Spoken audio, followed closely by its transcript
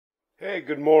Hey,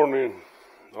 good morning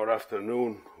or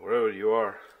afternoon, wherever you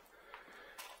are.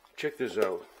 Check this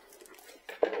out.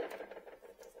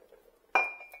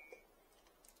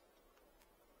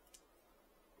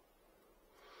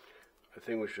 I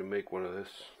think we should make one of this.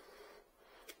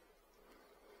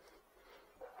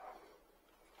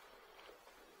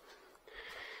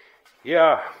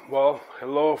 Yeah, well,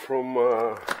 hello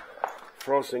from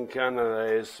frozen Canada.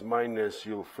 Is minus,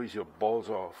 you'll freeze your balls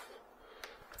off.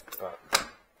 But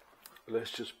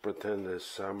let's just pretend it's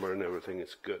summer and everything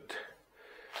is good.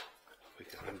 We're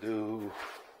gonna do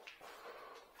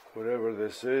whatever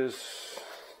this is.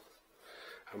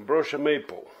 Ambrosia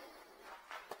maple.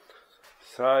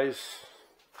 Size,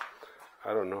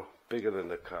 I don't know, bigger than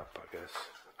the cup, I guess.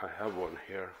 I have one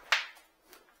here.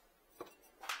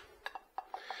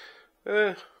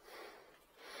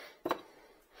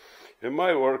 It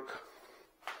might work.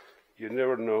 You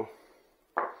never know.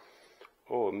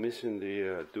 Oh, I'm missing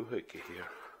the doohickey here.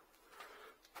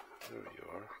 There you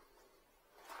are.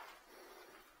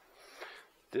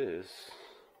 This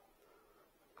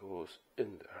goes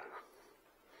in there.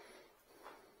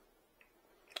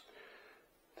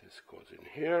 This goes in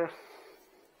here.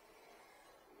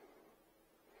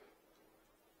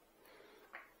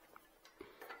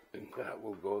 And that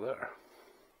will go there.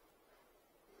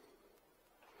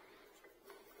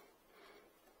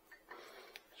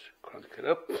 Just crank it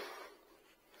up. Is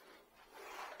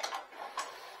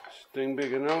this thing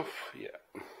big enough? Yeah.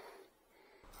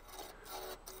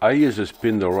 I use a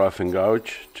spindle rough and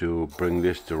gouge to bring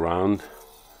this to round,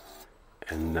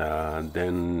 and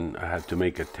then I had to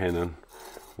make a tenon,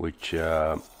 which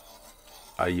I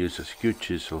use a skew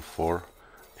chisel for,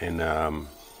 and on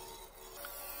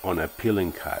a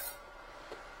peeling cut.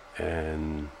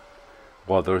 And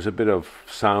well, there's a bit of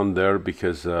sound there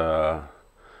because I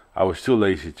was too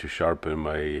lazy to sharpen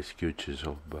my skew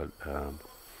chisel, but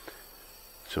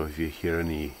so if you hear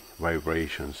any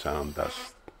vibration sound,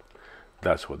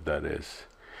 that's what that is.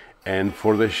 And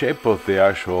for the shape of the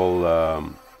actual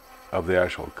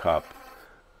cup,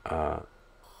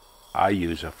 I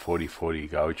use a 40-40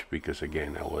 gouge because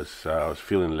again I was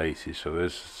feeling lazy. So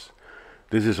this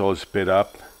is all spit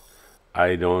up.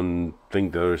 I don't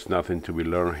think there's nothing to be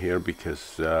learned here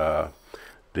because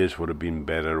this would have been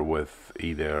better with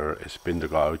either a spindle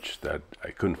gouge that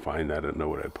I couldn't find. I don't know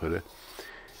where I put it,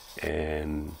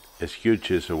 and a skew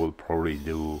chisel will probably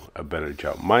do a better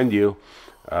job. Mind you,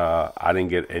 I didn't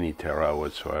get any tear out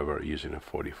whatsoever using a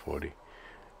 40-40.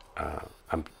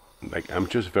 I'm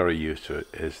just very used to it.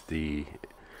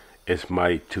 It's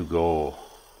my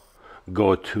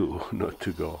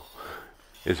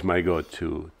It's my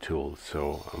go-to tool,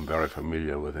 so I'm very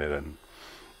familiar with it and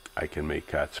I can make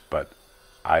cuts, but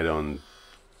I don't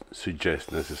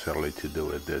suggest necessarily to do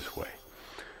it this way.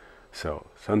 So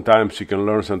sometimes you can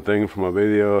learn something from my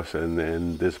videos, and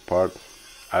in this part,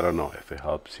 I don't know if it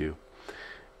helps you.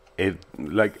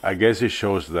 I guess it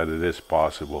shows that it is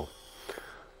possible.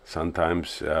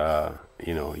 Sometimes,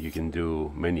 you can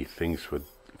do many things with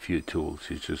few tools.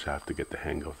 You just have to get the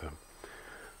hang of them.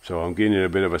 So I'm giving it a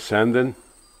bit of a sanding.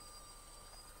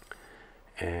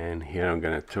 And here I'm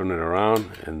going to turn it around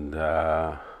and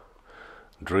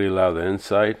drill out the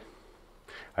inside.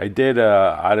 I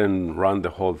didn't run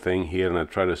the whole thing here, and I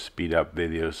try to speed up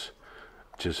videos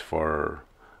just for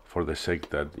the sake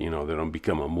that, they don't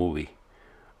become a movie.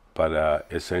 But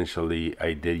essentially,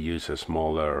 I did use a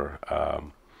smaller,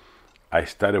 I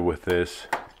started with this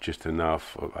just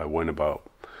enough. I went about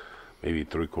maybe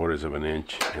 3/4 of an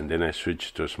inch, and then I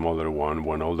switched to a smaller one,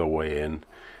 went all the way in,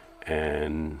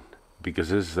 and because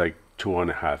this is like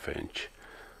 2.5 inch.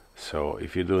 So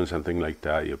if you're doing something like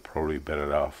that, you're probably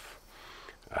better off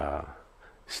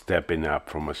stepping up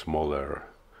from a smaller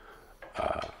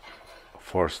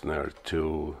Forstner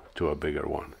to a bigger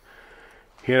one.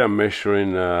 Here I'm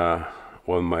measuring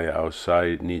what my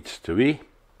outside needs to be.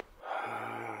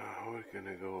 We're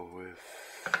gonna go with,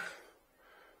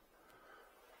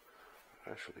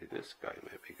 actually this guy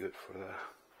may be good for that.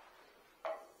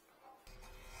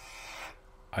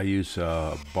 I use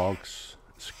a box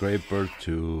scraper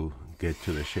to get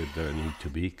to the shape that I need to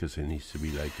be, because it needs to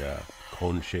be like a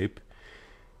cone shape,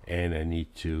 and I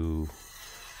need to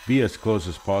be as close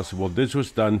as possible. This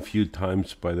was done a few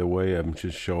times, by the way. I'm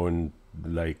just showing,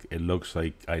 like, it looks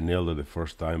like I nailed it the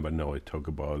first time, but no, it took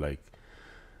about like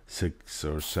 6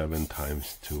 or 7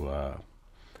 times to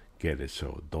get it.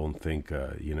 So don't think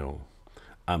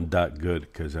I'm that good,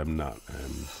 because I'm not,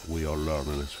 and we all learn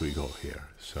as we go here.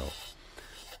 So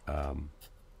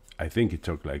I think it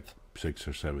took like 6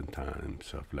 or 7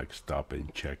 times of like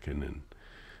stopping, checking, and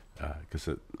because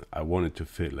I wanted to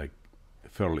fit like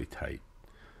fairly tight.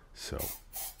 So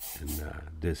And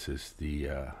this is the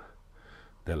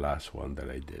last one that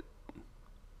I did.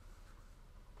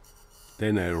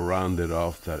 Then I rounded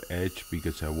off that edge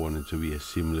because I wanted to be a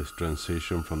seamless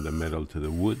transition from the metal to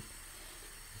the wood,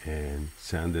 and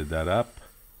sanded that up.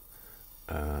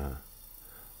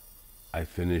 I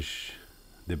finished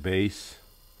the base,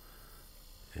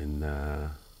 and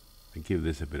I give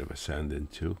this a bit of a sanding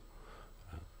too.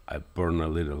 I burn a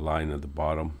little line at the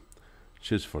bottom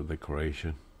just for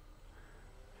decoration,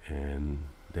 and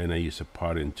then I use a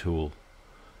parting tool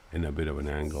and a bit of an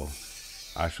angle.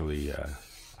 Actually,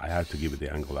 I had to give it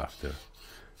the angle after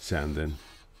sanding,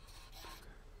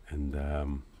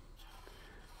 and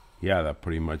yeah, that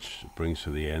pretty much brings to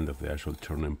the end of the actual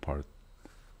turning part.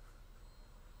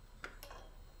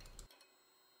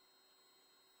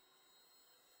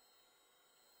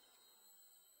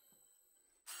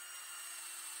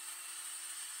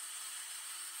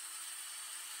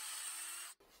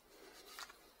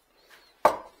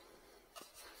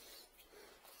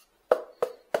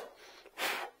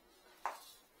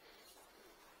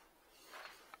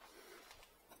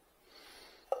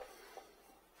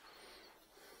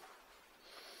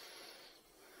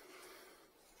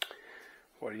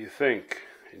 What do you think?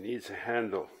 It needs a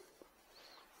handle.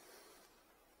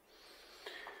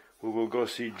 We will go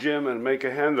see Jim and make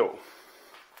a handle.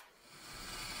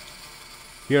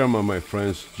 Here are my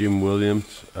friends, Jim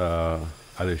Williams,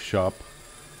 at his shop.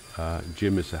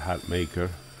 Jim is a hat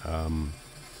maker.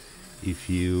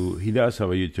 He does have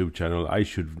a YouTube channel. I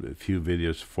shoot a few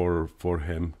videos for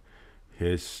him.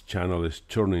 His channel is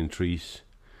Turning Trees.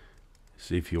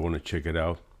 See if you want to check it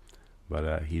out.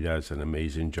 But he does an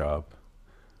amazing job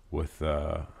with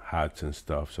hats and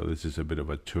stuff. So this is a bit of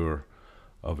a tour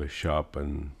of his shop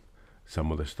and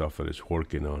some of the stuff that he's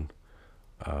working on.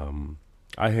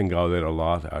 I hang out there a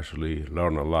lot, actually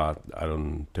learn a lot. I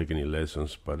don't take any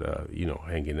lessons, but you know,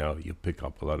 hanging out, you pick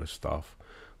up a lot of stuff,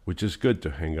 which is good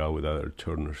to hang out with other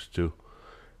turners too.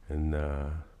 And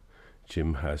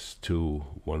Jim has 2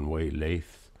 one-way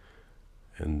lathes,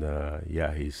 and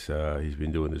yeah, he's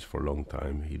been doing this for a long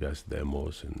time. He does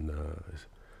demos and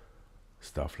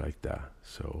stuff like that.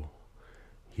 So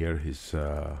here he's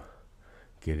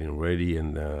getting ready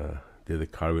and did the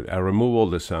carving. I removed all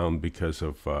the sound because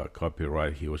of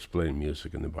copyright. He was playing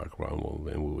music in the background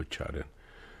and we were chatting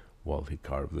while he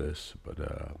carved this. But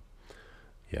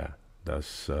yeah,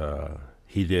 that's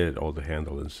he did all the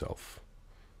handle himself.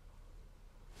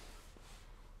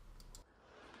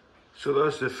 So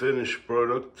that's the finished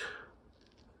product.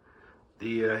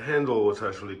 The handle was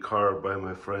actually carved by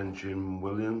my friend Jim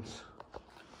Williams.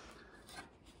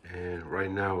 And right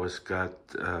now it's got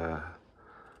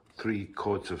 3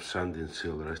 coats of sanding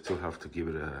silver. I still have to give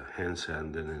it a hand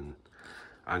sanding, and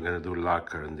I'm gonna do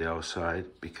lacquer on the outside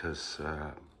because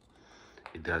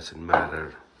it doesn't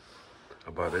matter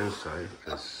about inside,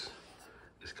 because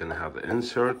it's gonna have the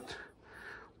insert,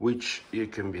 which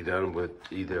it can be done with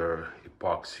either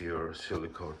epoxy or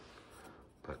silicone.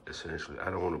 But essentially, I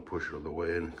don't want to push it all the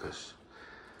way in because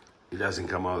it doesn't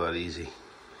come out that easy.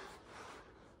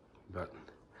 But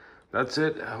that's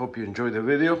it. I hope you enjoyed the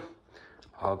video.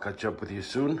 I'll catch up with you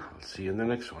soon. I'll see you in the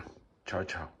next one. Ciao,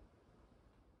 ciao.